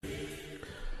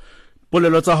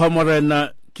Polelo tsa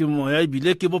Homorena ke moya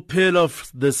ibile ke bophelo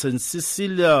of the St.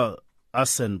 Cecilia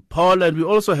St. Paul, and we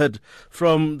also heard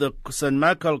from the St.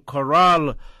 Michael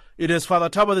Chorale. It is Father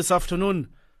Thabo this afternoon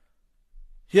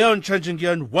here on Changing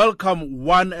Gear, and welcome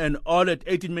one and all at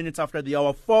 18 minutes after the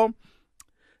hour 4.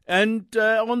 And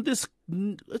on this,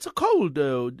 it's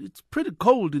it's pretty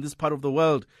cold in this part of the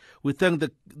world. We thank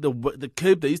the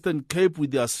Cape, the Eastern Cape,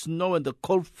 with their snow and the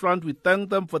cold front. We thank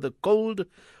them for the cold.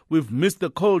 We've missed the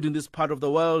cold in this part of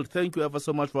the world. Thank you ever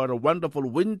so much for a wonderful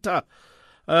winter.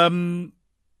 It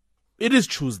is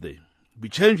Tuesday. We're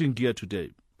changing gear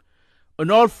today.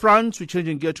 On all fronts, we're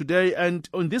changing gear today. And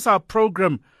on this, our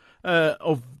program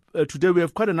of today, we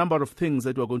have quite a number of things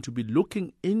that we're going to be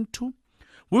looking into.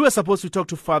 We were supposed to talk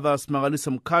to Father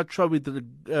Mhlanga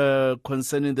with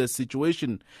concerning the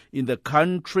situation in the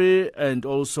country and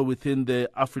also within the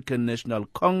African National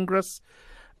Congress.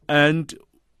 And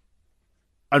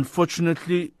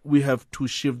unfortunately, we have to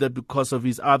shift that because of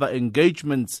his other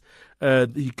engagements.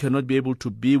 He cannot be able to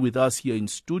be with us here in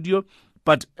studio.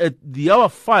 But at the hour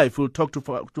 5, we'll talk to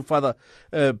Father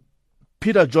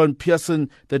Peter John Pearson,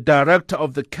 the director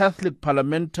of the Catholic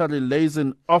Parliamentary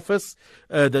Liaison Office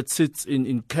that sits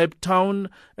in Cape Town.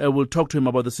 We'll talk to him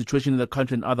about the situation in the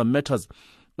country and other matters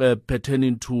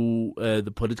pertaining to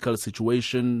the political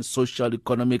situation, social,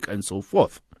 economic, and so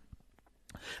forth.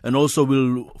 And also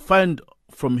we'll find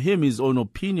from him his own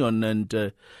opinion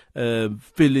and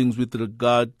feelings with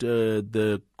regard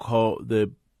the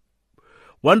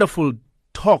wonderful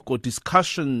talk or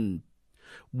discussion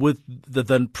with the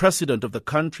then president of the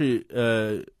country,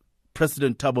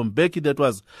 President Thabo Motshegwa, that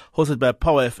was hosted by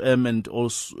Power FM, and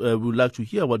also we would like to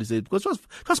hear what he said, because it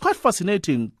was quite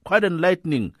fascinating, quite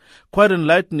enlightening,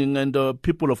 and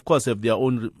people, of course, have their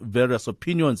own various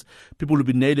opinions. People will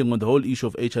be nailing on the whole issue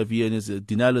of HIV and its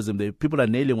denialism. People are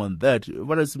nailing on that.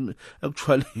 Whereas,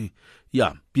 actually,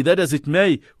 yeah, be that as it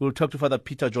may, we'll talk to Father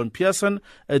Peter John Pearson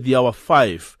at the hour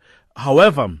 5.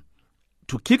 However,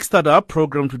 to kickstart our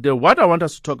program today, what I want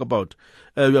us to talk about,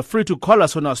 you are free to call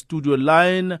us on our studio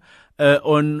line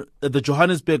on the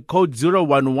Johannesburg code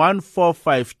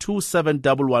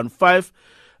 011-452-7115,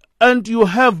 and you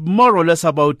have more or less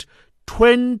about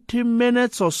 20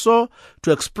 minutes or so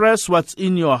to express what's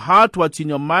in your heart, what's in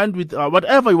your mind, with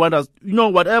whatever you want us,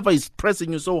 whatever is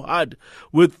pressing you so hard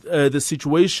with the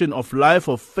situation of life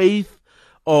or faith,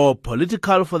 or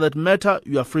political for that matter.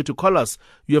 You are free to call us.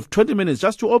 You have 20 minutes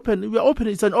just to open. We are open.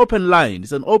 It's an open line.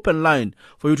 It's an open line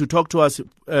for you to talk to us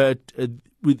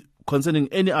with concerning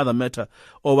any other matter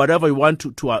or whatever you want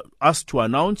to us to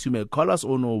announce. You may call us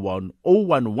on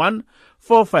 011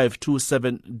 452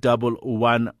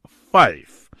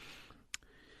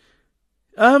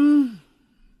 7115.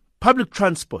 Public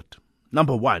transport.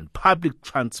 Number one, public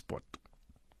transport.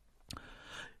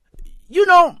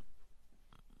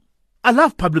 I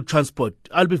love public transport.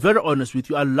 I'll be very honest with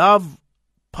you. I love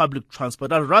public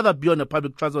transport. I'd rather be on a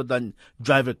public transport than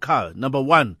drive a car. Number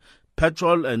one,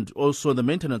 petrol and also the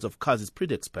maintenance of cars is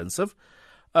pretty expensive.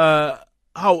 The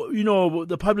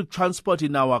public transport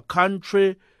in our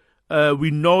country,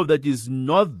 we know that is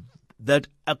not that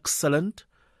excellent.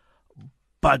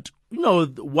 But,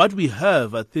 what we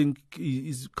have, I think,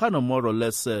 is kind of more or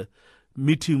less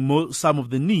meeting some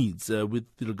of the needs with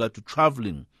regard to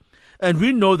traveling. And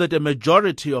we know that a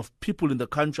majority of people in the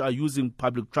country are using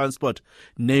public transport,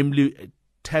 namely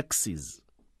taxis,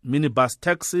 minibus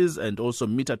taxis, and also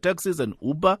meter taxis and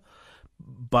Uber,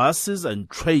 buses and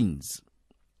trains.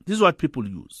 This is what people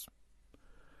use.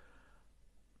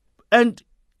 And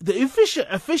the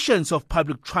efficiency of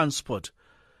public transport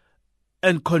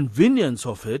and convenience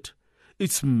of it,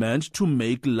 it's meant to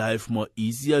make life more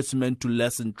easier. It's meant to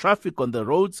lessen traffic on the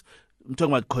roads. I'm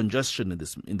talking about congestion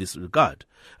in this regard.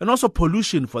 And also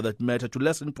pollution, for that matter, to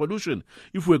lessen pollution.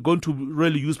 If we're going to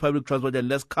really use public transport and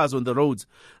less cars on the roads,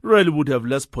 really would have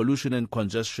less pollution and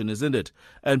congestion, isn't it?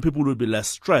 And people would be less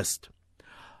stressed.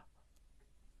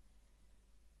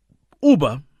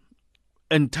 Uber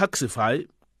and Taxify,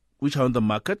 which are on the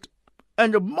market,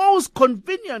 and the most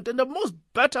convenient and the most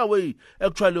better way,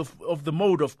 actually, of the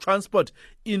mode of transport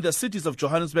in the cities of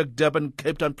Johannesburg, Durban,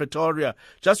 Cape Town, Pretoria,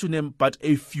 just to name but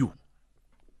a few.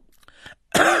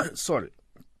 Sorry.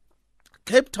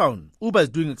 Cape Town, Uber is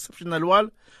doing exceptionally well.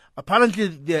 Apparently,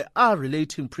 they are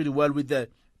relating pretty well with the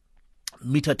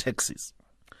meter taxis.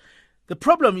 The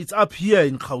problem is up here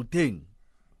in Gauteng,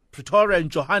 Pretoria, and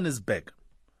Johannesburg.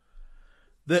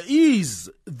 There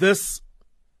is this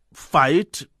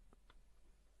fight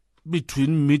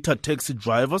between meter taxi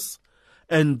drivers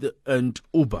and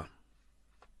Uber.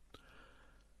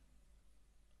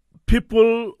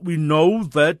 People, we know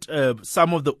that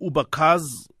some of the Uber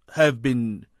cars have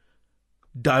been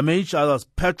damaged, others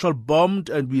petrol bombed,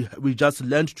 and we just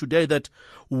learned today that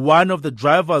one of the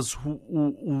drivers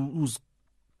whose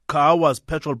car was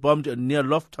petrol bombed near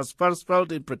Loftus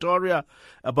Versfeld in Pretoria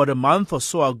about a month or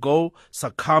so ago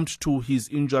succumbed to his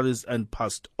injuries and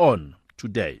passed on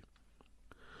today.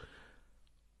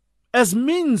 As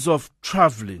means of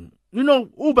traveling,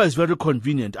 Uber is very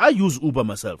convenient. I use Uber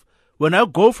myself. When I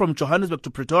go from Johannesburg to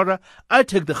Pretoria, I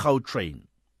take the Gautrain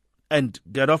and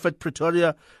get off at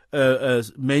Pretoria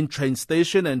main train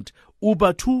station and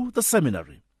Uber to the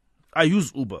seminary. I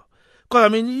use Uber.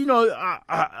 Because,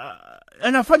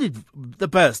 and I find it the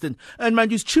best. And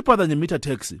mind you, it's cheaper than a meter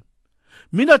taxi.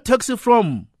 Meter taxi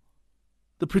from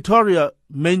the Pretoria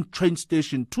main train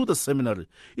station to the seminary,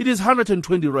 it is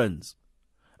 120 rands.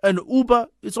 And Uber,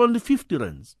 it's only 50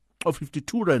 rands or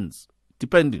 52 rands,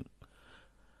 depending.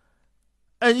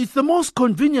 And it's the most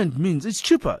convenient means. It's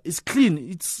cheaper, it's clean,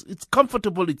 it's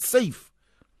comfortable, it's safe.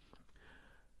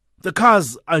 The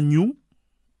cars are new.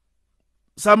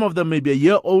 Some of them may be a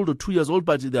year old or 2 years old,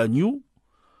 but they are new.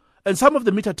 And some of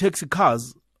the meter taxi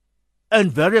cars,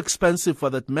 and very expensive for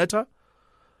that matter,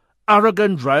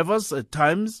 arrogant drivers at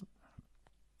times,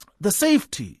 the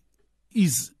safety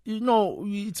is,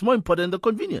 it's more important than the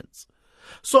convenience.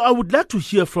 So I would like to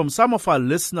hear from some of our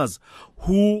listeners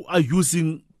who are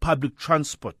using public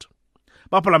transport.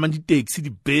 What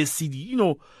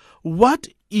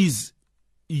is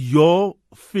your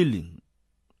feeling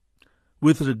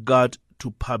with regard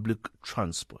to public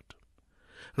transport?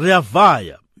 Rea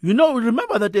Vaya.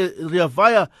 Remember that Rea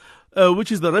Vaya,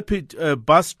 which is the rapid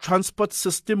bus transport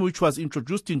system which was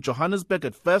introduced in Johannesburg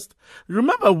at first.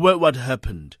 Remember what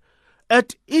happened?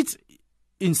 At its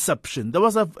inception, there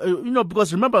was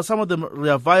because remember some of the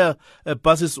Rea Vaya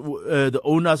buses, the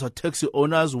owners or taxi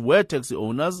owners were taxi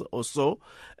owners or so,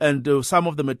 and some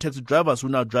of them are taxi drivers who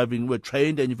now were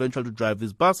trained and eventually to drive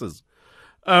these buses.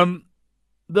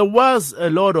 There was a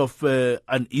lot of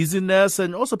uneasiness,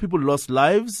 and also people lost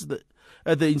lives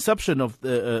at the inception of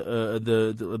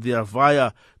the Rea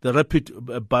Vaya, the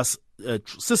rapid bus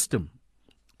system.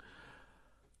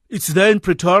 It's there in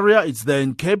Pretoria, it's there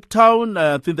in Cape Town.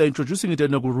 I think they're introducing it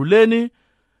in Noguruleni,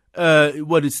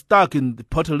 when it's stuck in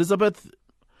Port Elizabeth.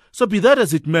 So be that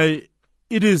as it may,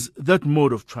 it is that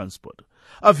mode of transport.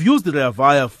 I've used the Rea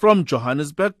Vaya from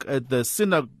Johannesburg at the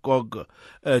synagogue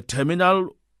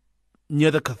terminal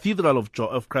near the Cathedral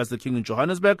of Christ the King in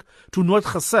Johannesburg to North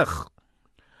Geseg.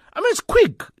 It's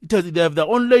quick. They have their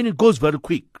own lane. It goes very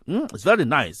quick. It's very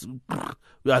nice.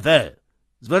 We are there.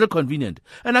 It's very convenient.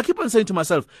 And I keep on saying to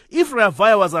myself, if Rea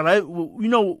Vaya was arriving,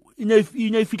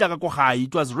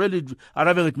 it was really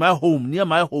arriving at my home, near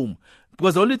my home.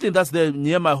 Because the only thing that's there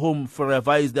near my home for Rea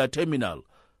Vaya is their terminal.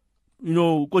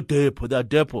 Go depot, their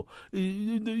depot.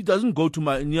 It doesn't go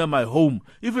to near my home.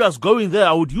 If it was going there,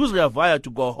 I would use Rea Vaya to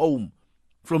go home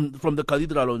from the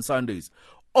cathedral on Sundays.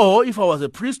 Or if I was a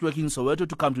priest working in Soweto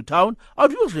to come to town, I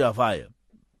would use Rea Vaya.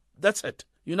 That's it.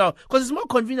 Because it's more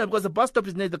convenient because the bus stop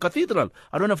is near the cathedral.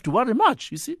 I don't have to worry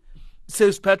much, you see. It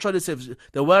saves petrol, it saves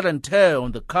the wear and tear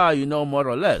on the car, more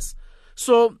or less.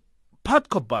 So,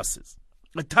 Patco buses,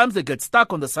 at times they get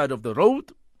stuck on the side of the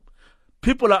road.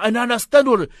 People and I understand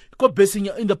in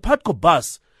the Patco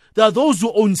bus, there are those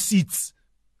who own seats.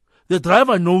 The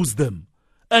driver knows them.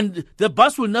 And the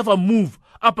bus will never move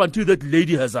up until that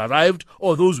lady has arrived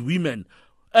or those women.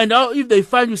 And now if they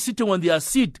find you sitting on their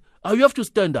seat, you have to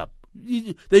stand up.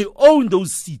 They own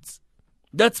those seats.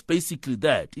 That's basically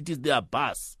that. It is their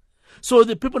bus. So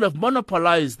the people have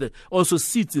monopolized also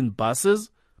seats in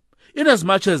buses. In as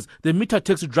much as the meter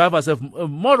taxi drivers have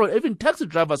even taxi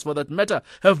drivers for that matter,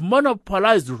 have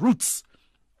monopolized routes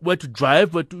where to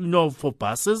drive, for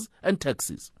buses and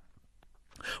taxis.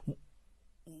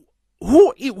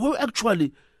 Who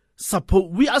actually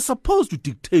we are supposed to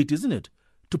dictate, isn't it,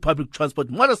 to public transport,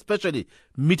 more especially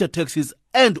meter taxis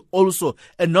and also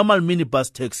a normal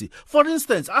minibus taxi. For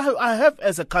instance, I have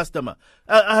as a customer,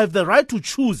 I have the right to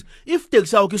choose if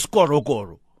taxi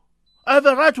korokoro. I have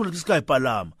a right to this guy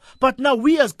palam. But now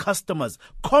we as customers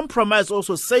compromise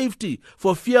also safety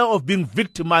for fear of being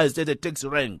victimized at a taxi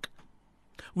rank.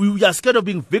 We are scared of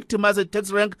being victimized at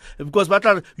taxi rank because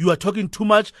you are talking too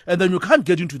much and then you can't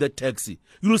get into that taxi.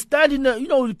 You will stand in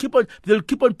they'll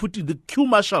keep on putting the queue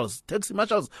marshals, taxi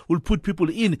marshals will put people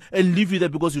in and leave you there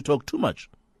because you talk too much.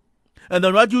 And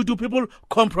then what do? People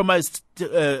compromise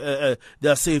their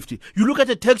safety. You look at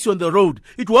a taxi on the road,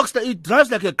 it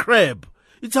drives like a crab.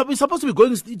 It's supposed to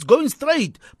be going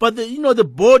straight, but the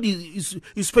board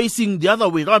is facing the other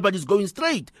way around, but it's going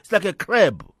straight. It's like a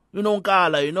crab,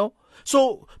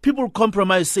 So people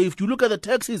compromise safety. You look at the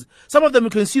taxis, some of them you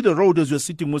can see the road as you're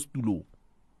sitting most below.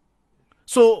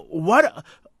 So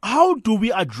how do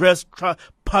we address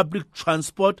public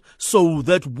transport so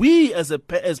that we as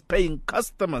paying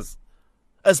customers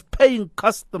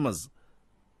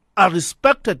are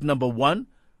respected, number one,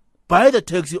 by the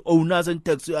taxi owners and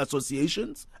taxi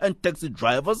associations and taxi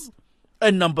drivers,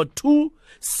 and number two,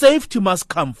 safety must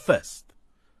come first.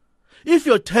 If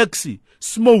your taxi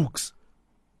smokes,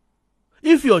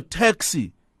 if your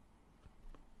taxi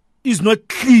is not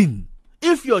clean,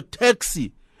 if your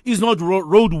taxi is not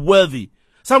roadworthy,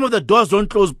 some of the doors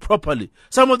don't close properly,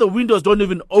 some of the windows don't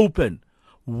even open,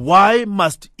 why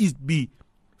must it be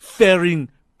ferrying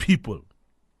people?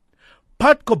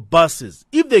 Patco buses,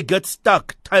 if they get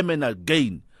stuck time and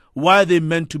again, why are they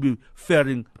meant to be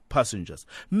ferrying passengers?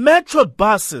 Metro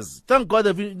buses, thank God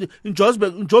in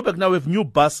Joburg now we have new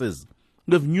buses.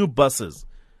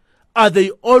 Are they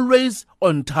always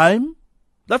on time?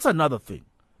 That's another thing.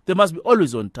 They must be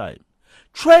always on time.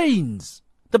 Trains.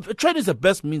 The train is the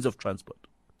best means of transport,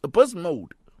 the best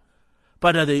mode.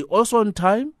 But are they also on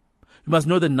time? You must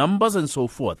know the numbers and so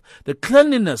forth. The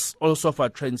cleanliness also of our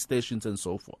train stations and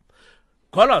so forth.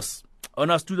 Call us on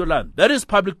our studio line. That is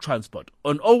public transport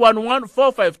on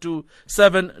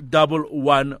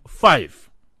 011-452-7115.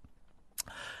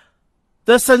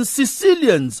 The St.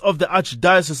 Cecilians of the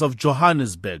Archdiocese of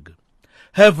Johannesburg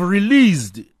have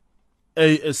released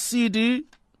a CD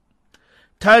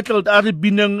titled Ari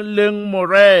Bineleng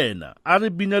Morena. Ari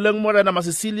Bineleng Morena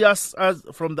Masicilias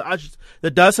from the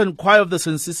Diocese Choir of the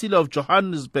St. Cecilia of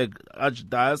Johannesburg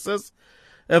Archdiocese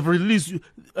have released.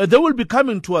 They will be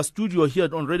coming to our studio here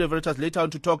on Radio Veritas later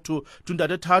on to talk to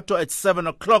Ndade Thato at 7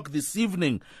 o'clock this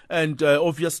evening. And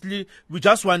obviously, we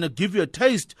just want to give you a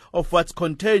taste of what's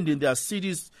contained in their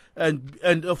CDs.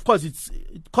 And of course, it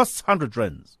costs 100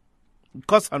 rands. It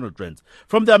costs 100 rands.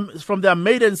 From their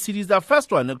maiden CDs, their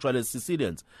first one actually,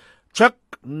 Sicilians. Track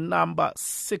number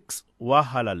 6,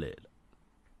 Wahalale.